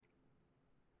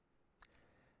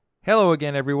Hello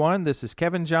again, everyone. This is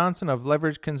Kevin Johnson of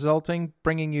Leverage Consulting,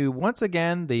 bringing you once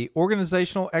again the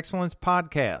Organizational Excellence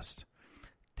Podcast.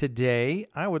 Today,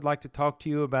 I would like to talk to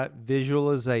you about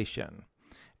visualization.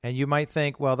 And you might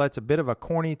think, well, that's a bit of a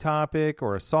corny topic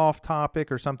or a soft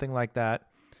topic or something like that.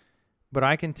 But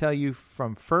I can tell you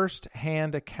from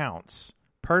first-hand accounts,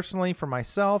 personally for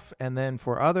myself and then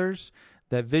for others,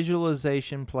 that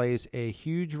visualization plays a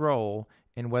huge role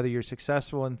in whether you're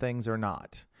successful in things or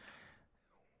not.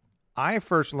 I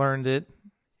first learned it,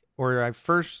 or I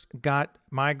first got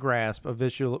my grasp of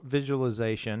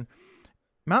visualization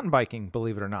mountain biking,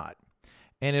 believe it or not.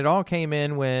 And it all came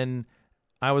in when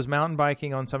I was mountain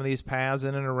biking on some of these paths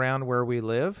in and around where we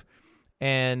live.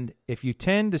 And if you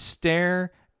tend to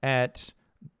stare at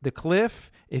the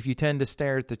cliff, if you tend to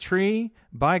stare at the tree,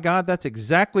 by God, that's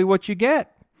exactly what you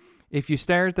get. If you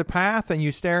stare at the path and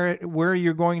you stare at where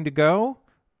you're going to go,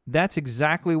 that's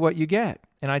exactly what you get.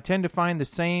 And I tend to find the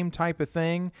same type of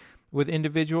thing with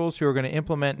individuals who are going to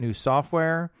implement new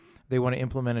software. They want to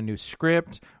implement a new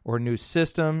script or a new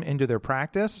system into their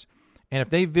practice. And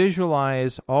if they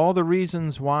visualize all the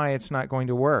reasons why it's not going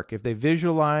to work, if they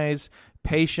visualize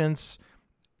patients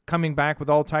coming back with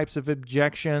all types of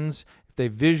objections, if they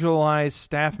visualize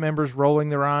staff members rolling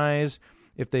their eyes,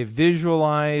 if they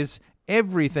visualize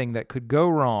everything that could go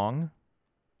wrong,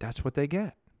 that's what they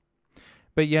get.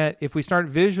 But yet, if we start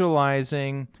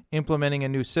visualizing implementing a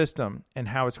new system and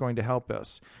how it's going to help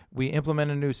us, we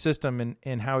implement a new system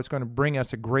and how it's going to bring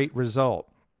us a great result.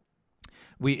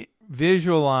 We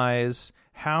visualize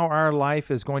how our life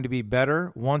is going to be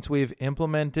better once we've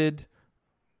implemented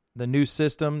the new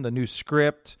system, the new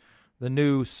script, the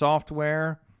new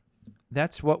software.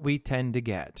 That's what we tend to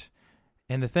get.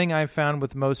 And the thing I've found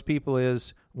with most people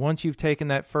is once you've taken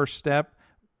that first step,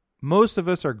 most of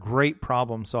us are great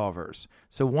problem solvers.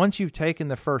 So once you've taken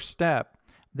the first step,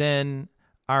 then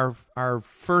our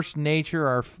first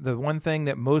nature, the one thing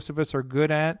that most of us are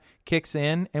good at, kicks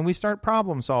in, and we start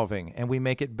problem solving, and we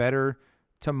make it better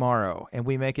tomorrow, and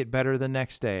we make it better the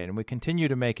next day, and we continue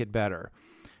to make it better.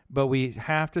 But we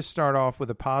have to start off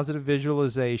with a positive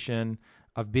visualization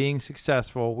of being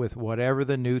successful with whatever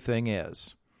the new thing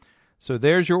is. So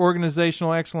there's your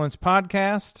Organizational Excellence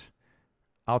Podcast.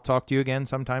 I'll talk to you again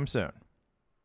sometime soon.